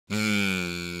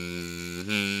Hello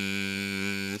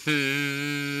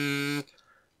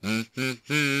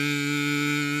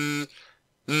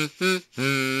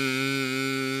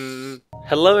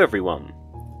everyone,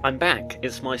 I'm back.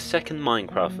 It's my second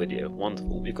Minecraft video.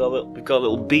 Wonderful. We've got a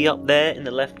little bee up there in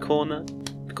the left corner.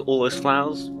 We've got all those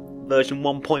flowers. Version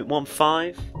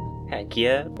 1.15. Heck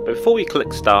yeah. But before we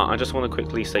click start, I just want to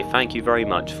quickly say thank you very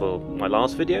much for my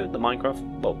last video, the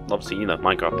Minecraft. Well, obviously, you know,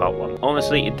 Minecraft Part 1.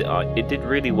 Honestly, it did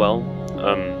really well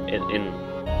in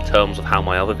terms of how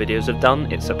my other videos have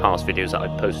done. It surpassed videos that I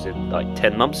posted like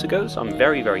 10 months ago, so I'm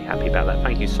very, very happy about that.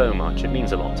 Thank you so much. It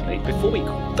means a lot to me. Before we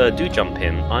do jump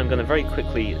in, I'm going to very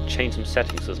quickly change some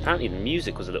settings, because apparently the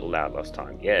music was a little loud last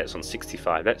time. Yeah, it's on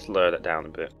 65. Let's lower that down a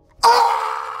bit.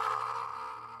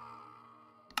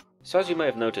 So as you may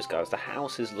have noticed, guys, the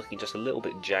house is looking just a little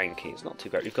bit janky. It's not too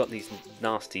great. We've got these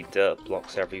nasty dirt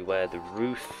blocks everywhere. The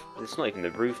roof, it's not even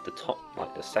the roof, the top,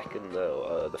 like the second,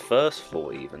 the first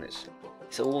floor even, it's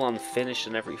all unfinished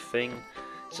and everything.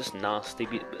 It's just nasty.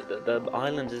 The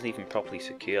island isn't even properly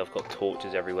secure. I've got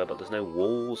torches everywhere, but there's no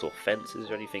walls or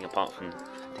fences or anything apart from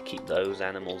to keep those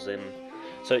animals in.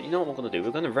 So you know what we're going to do?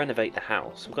 We're going to renovate the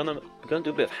house. We're going to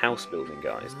do a bit of house building,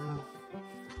 guys.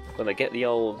 We're going to get the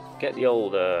old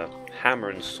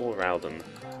hammer and saw out and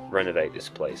renovate this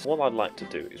place. What I'd like to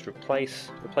do is replace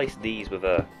these with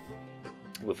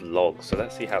logs. So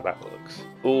let's see how that looks.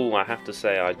 Oh, I have to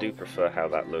say I do prefer how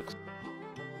that looks.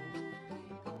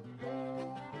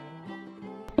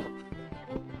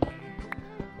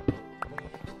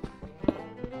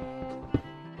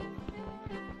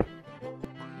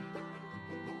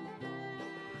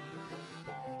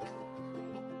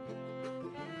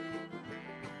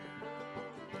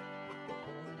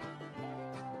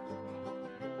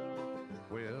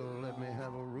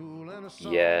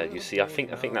 Yeah, you see, I think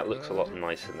that looks a lot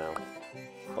nicer now,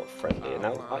 a lot friendlier.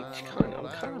 Now, I'm kind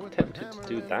of tempted to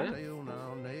do that,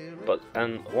 but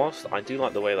whilst I do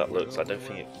like the way that looks, I don't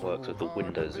think it works with the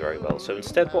windows very well. So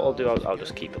instead, what I'll do, I'll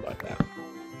just keep it like that.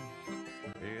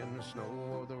 In the snow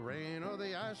or the rain or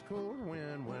the ice cold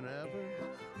wind, whenever,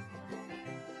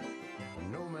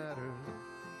 no matter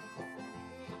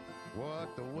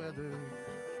what the weather,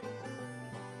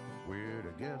 we're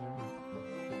together.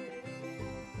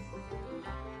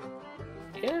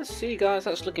 Yeah, see guys,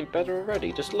 that's looking better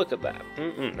already. Just look at that.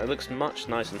 That looks much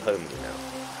nice and homely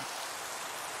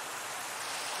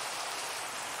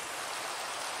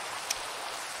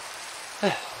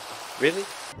now. Really?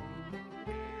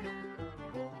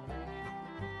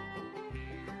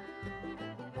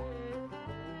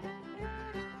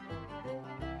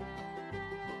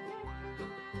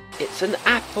 It's an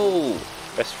apple!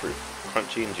 Best fruit.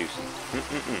 Crunchy and juicy.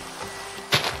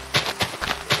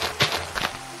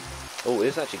 Oh, it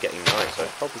is actually getting nice. I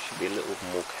probably should be a little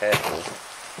more careful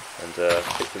and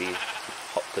quickly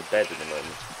hop to bed in a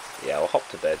moment. Yeah, I'll hop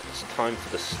to bed. It's time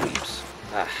for the sleeps.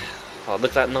 Oh,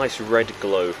 look at that nice red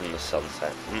glow from the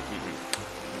sunset.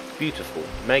 Beautiful.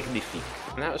 Magnifique.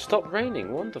 Now it stopped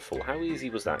raining. Wonderful. How easy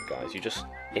was that, guys?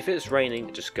 If it's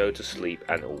raining, just go to sleep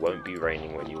and it won't be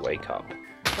raining when you wake up.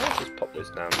 I'll just pop this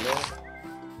down there.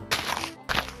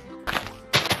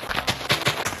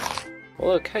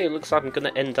 Well, okay, it looks like I'm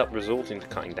going to end up resorting to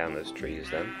cutting down those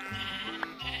trees then.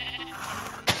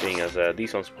 Seeing as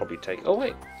these ones probably take... Oh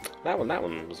wait, that one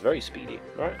was very speedy.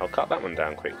 Right, I'll cut that one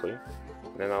down quickly.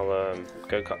 And then I'll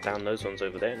go cut down those ones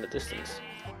over there in the distance.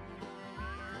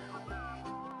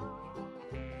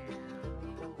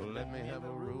 Let me have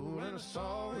a rule and a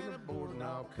saw with a board and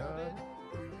I'll cut.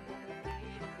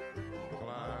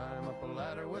 Climb up a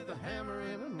ladder with a hammer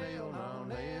and a nail and I'll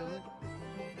nail it.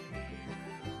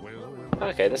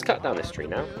 Okay, let's cut down this tree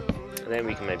now, and then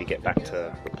we can maybe get back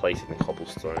to replacing the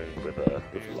cobblestone with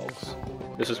logs.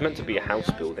 This was meant to be a house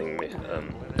building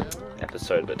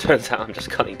episode, but it turns out I'm just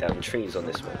cutting down trees on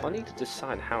this one. I need to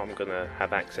decide how I'm going to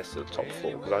have access to the top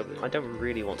floor, because I don't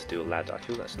really want to do a ladder. I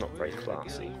feel that's not very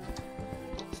classy.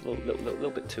 It's a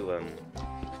little bit too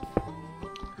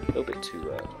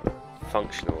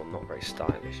functional and not very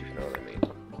stylish, if you know what I mean.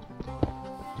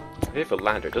 If a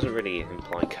ladder, it doesn't really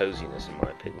imply coziness in my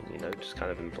opinion, you know, it just kind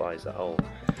of implies that, oh,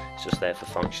 it's just there for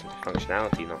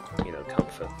functionality, not, you know,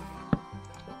 comfort.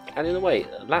 And in a way,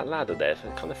 that ladder there,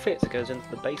 it kind of fits, it goes into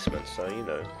the basement, so, you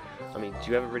know, I mean,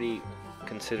 do you ever really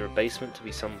consider a basement to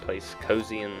be someplace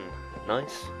cozy and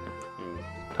nice?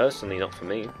 Personally, not for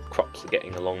me. Crops are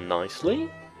getting along nicely.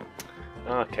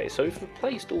 Okay, so we've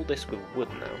replaced all this with wood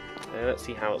now. Let's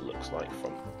see how it looks like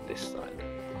from this side.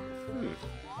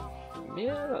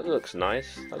 Yeah, that looks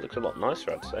nice. That looks a lot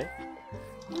nicer, I'd say.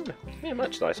 Yeah,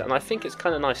 much nicer. And I think it's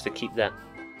kind of nice to keep that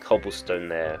cobblestone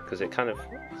there, because it's got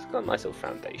a nice little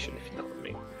foundation, if you know what I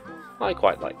mean. I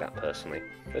quite like that personally.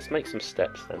 Let's make some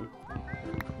steps then.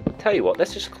 Tell you what,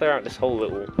 let's just clear out this whole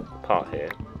little part here,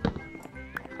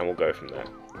 and we'll go from there.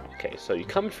 Okay, so you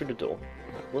come through the door.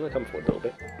 We're gonna come forward a little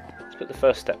bit. Let's put the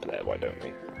first step there, why don't we?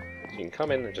 So you can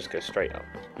come in and just go straight up.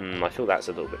 I feel that's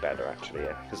a little bit better actually,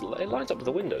 yeah. Because it lines up with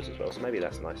the windows as well, so maybe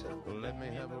that's nicer.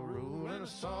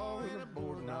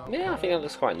 Yeah, I think that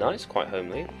looks quite nice, quite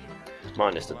homely.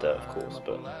 Minus the dirt, of course,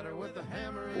 but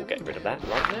we'll get rid of that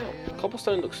right now.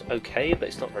 Cobblestone looks okay, but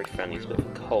it's not very friendly. It's a bit of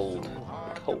a cold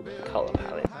colour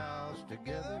palette.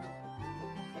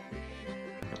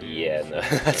 Yeah, no,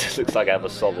 that just looks like I have a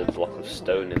solid block of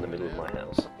stone in the middle of my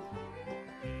house.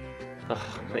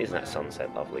 Oh, isn't that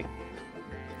sunset lovely?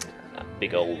 That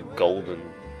big old golden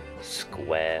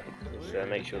square. So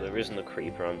make sure there isn't a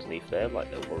creeper underneath there like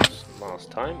there was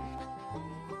last time.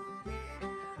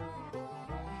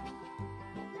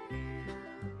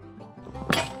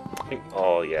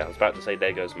 Oh yeah, I was about to say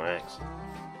there goes my axe.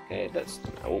 Okay,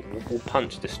 we'll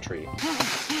punch this tree.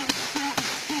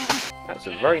 That's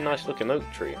a very nice looking oak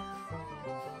tree.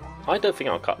 I don't think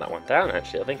I'll cut that one down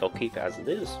actually, I think I'll keep it as it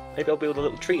is. Maybe I'll build a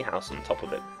little tree house on top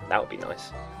of it. That would be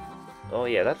nice. Oh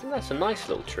yeah, that's a nice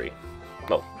little tree.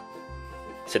 Well,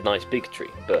 it's a nice big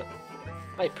tree, but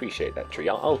I appreciate that tree.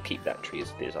 I'll keep that tree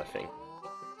as it is, I think.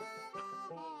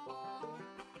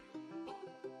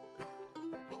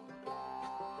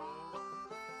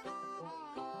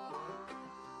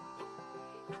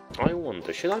 I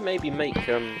wonder, should I maybe make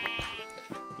it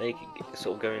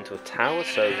sort of go into a tower?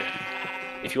 So,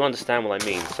 if you understand what I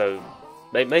mean, so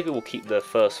maybe we'll keep the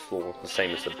first floor the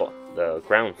same as the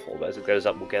ground floor, but as it goes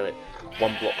up, we'll get it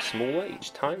one block smaller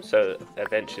each time. So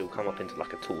eventually, we'll come up into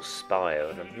like a tall spire,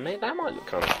 and maybe that might look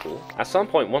kind of cool. At some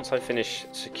point, once I finish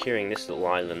securing this little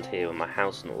island here with my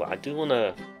house and all that, I do want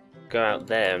to go out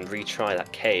there and retry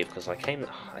that cave because I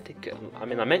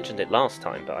mentioned it last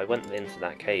time, but I went into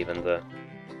that cave and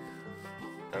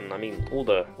I mean, all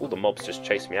the mobs just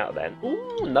chased me out of there. And,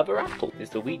 ooh, another apple. Is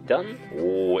the wheat done?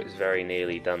 Oh, it's very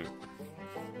nearly done.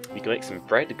 We can make some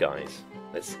bread, guys.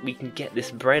 We can get this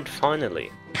bread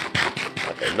finally.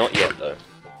 Okay, not yet though.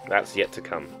 That's yet to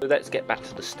come. So let's get back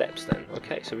to the steps then.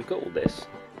 Okay, so we've got all this.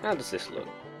 How does this look?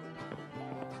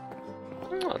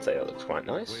 I'd say that looks quite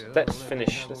nice. Let's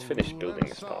finish building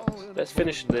this part. Let's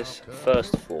finish this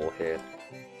first floor here.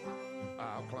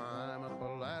 I'll climb up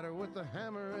a ladder with a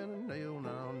hammer and a nail,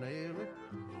 now nail it.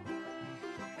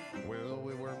 Well,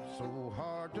 we worked so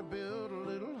hard to build a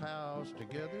little house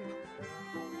together.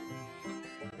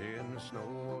 In the snow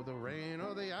or the rain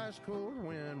or the ice cold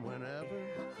wind, whenever.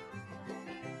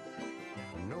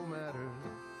 No matter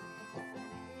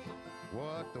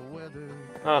what the weather.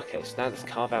 Okay, so now let's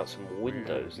carve out some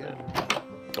windows then.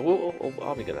 Are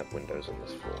we going to have windows on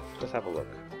this floor? Let's have a look.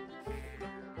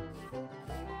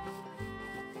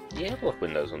 Yeah, we'll have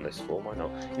windows on this floor, why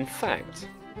not? In fact,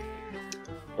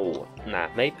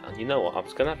 maybe, you know what, I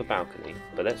was going to have a balcony,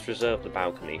 but let's reserve the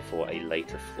balcony for a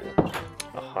later floor,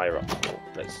 a higher up floor.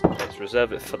 Let's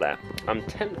reserve it for that. I'm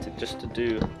tempted just to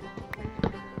do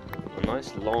a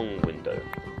nice long window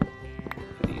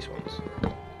for these ones,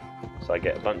 so I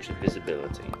get a bunch of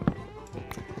visibility.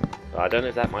 But I don't know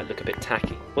if that might look a bit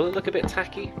tacky. Will it look a bit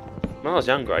tacky? When I was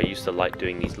younger, I used to like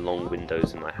doing these long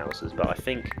windows in my houses, but I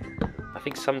think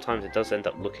sometimes it does end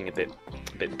up looking a bit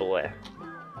blare.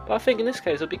 But I think in this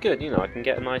case it'll be good, you know, I can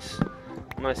get a nice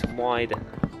wide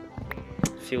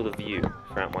field of view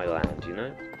throughout my land, you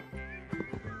know?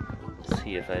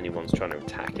 See if anyone's trying to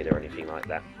attack it or anything like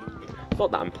that.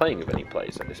 Not that I'm playing with any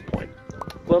players at this point.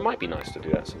 Well, it might be nice to do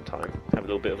that sometime. Have a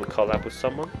little bit of a collab with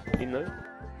someone, you know?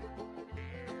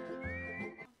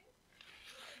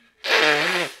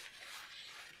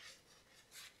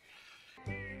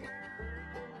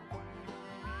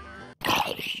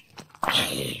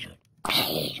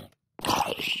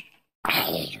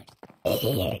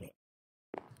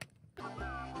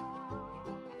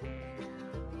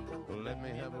 Let me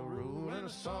have a rule and a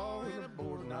saw with a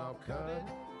board and I'll cut.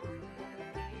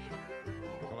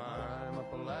 Climb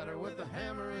up a ladder with a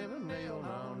hammer and a nail,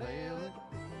 now nail it.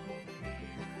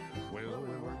 Well,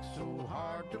 we worked so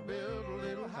hard to build a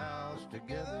little house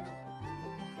together.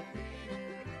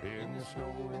 In the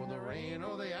snow or the rain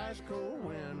or the ice cold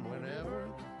wind, whenever.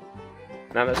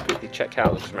 Now let's quickly check how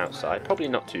it looks from outside. Probably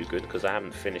not too good because I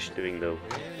haven't finished doing the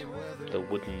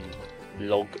wooden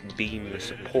log beam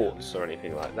supports or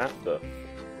anything like that, but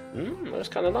that's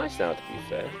kind of nice now, to be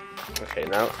fair. Okay,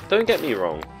 now don't get me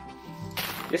wrong,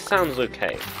 this sounds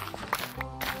okay.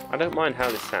 I don't mind how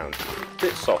this sounds. It's a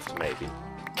bit soft maybe,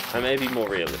 and maybe more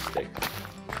realistic.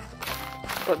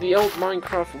 But the old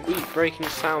Minecraft wheat breaking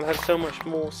sound had so much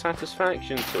more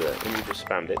satisfaction to it when you just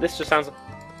spammed it. This just sounds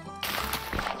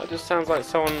just sounds like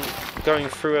someone going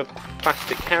through a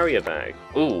plastic carrier bag.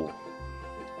 Ooh.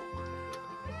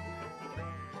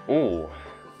 Ooh.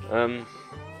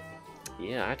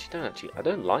 Yeah, I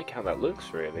don't like how that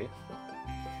looks, really.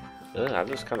 Ugh, that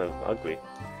looks kind of ugly.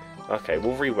 Okay,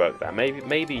 we'll rework that.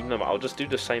 Maybe, no, I'll just do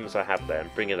the same as I have there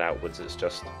and bring it outwards. It's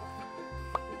just...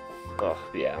 Oh,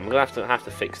 yeah, I'm gonna have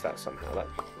to fix that somehow.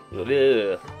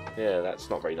 Yeah, that's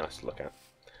not very nice to look at.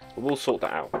 But we'll sort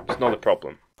that out. It's not a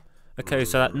problem. Okay,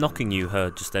 so that knocking you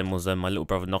heard just then was my little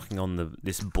brother knocking on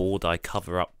this board I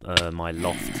cover up my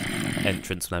loft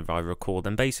entrance whenever I record.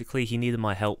 And basically, he needed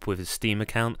my help with his Steam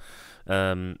account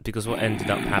because what ended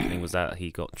up happening was that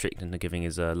he got tricked into giving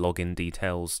his login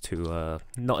details to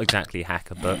not exactly a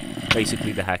hacker, but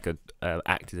basically the hacker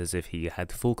acted as if he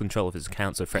had full control of his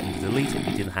account, so threatened to delete it.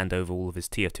 He didn't hand over all of his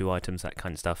tier 2 items, that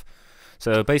kind of stuff.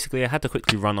 So basically I had to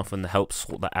quickly run off and help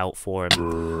sort that out for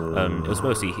him. It was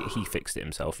mostly he fixed it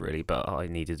himself really, but I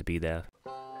needed to be there.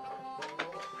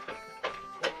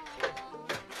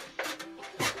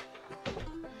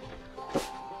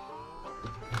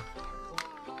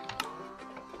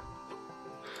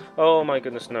 Oh my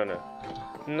goodness, no.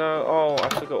 No, oh, I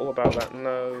forgot all about that.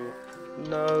 No.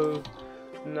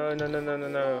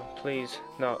 Please,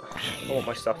 no. I want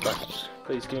my stuff back.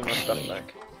 Please give me my stuff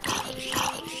back.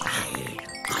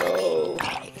 No.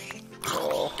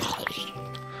 Oh.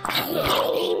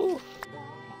 No.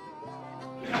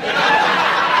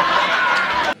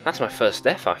 That's my first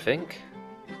death, I think.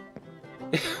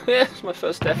 Yeah, it's my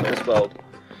first death in this world.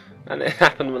 And it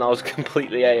happened when I was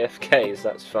completely AFK, so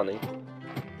that's funny.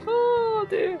 Oh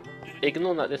dear.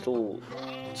 Ignore that little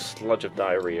sludge of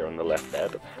diarrhea on the left there,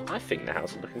 but I think the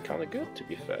house is looking kind of good, to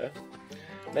be fair.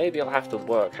 Maybe I'll have to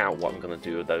work out what I'm going to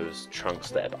do with those trunks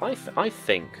there, but I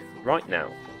think, right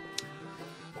now,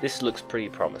 this looks pretty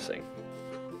promising.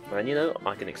 And, you know,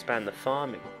 I can expand the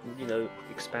farm, you know,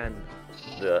 expand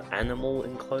the animal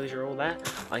enclosure, all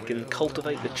that. I can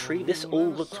cultivate the tree. This all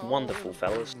looks wonderful,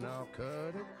 fellas.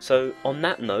 So, on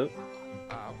that note,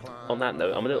 I'm a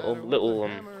little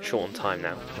short on time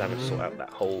now, because I'm having to sort out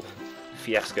that whole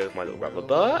fiasco with my little brother.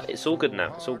 But it's all good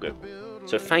now, it's all good.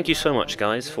 So thank you so much,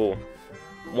 guys, for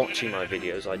watching my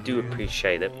videos. I do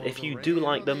appreciate it. If you do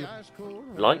like them,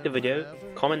 like the video,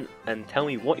 comment and tell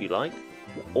me what you like.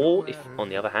 Or if, on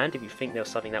the other hand, if you think there was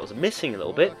something that was missing a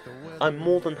little bit, I'm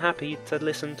more than happy to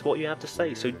listen to what you have to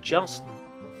say. So just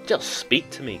speak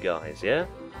to me, guys, yeah?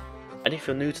 And if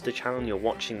you're new to the channel and you're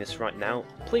watching this right now,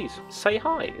 please say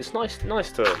hi. It's nice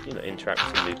to, you know, interact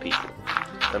with some new people.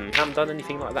 Haven't done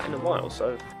anything like that in a while,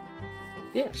 so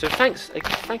yeah. So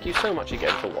thank you so much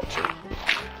again for watching.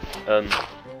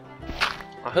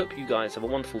 I hope you guys have a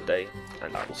wonderful day,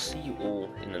 and I will see you all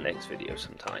in the next video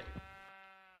sometime.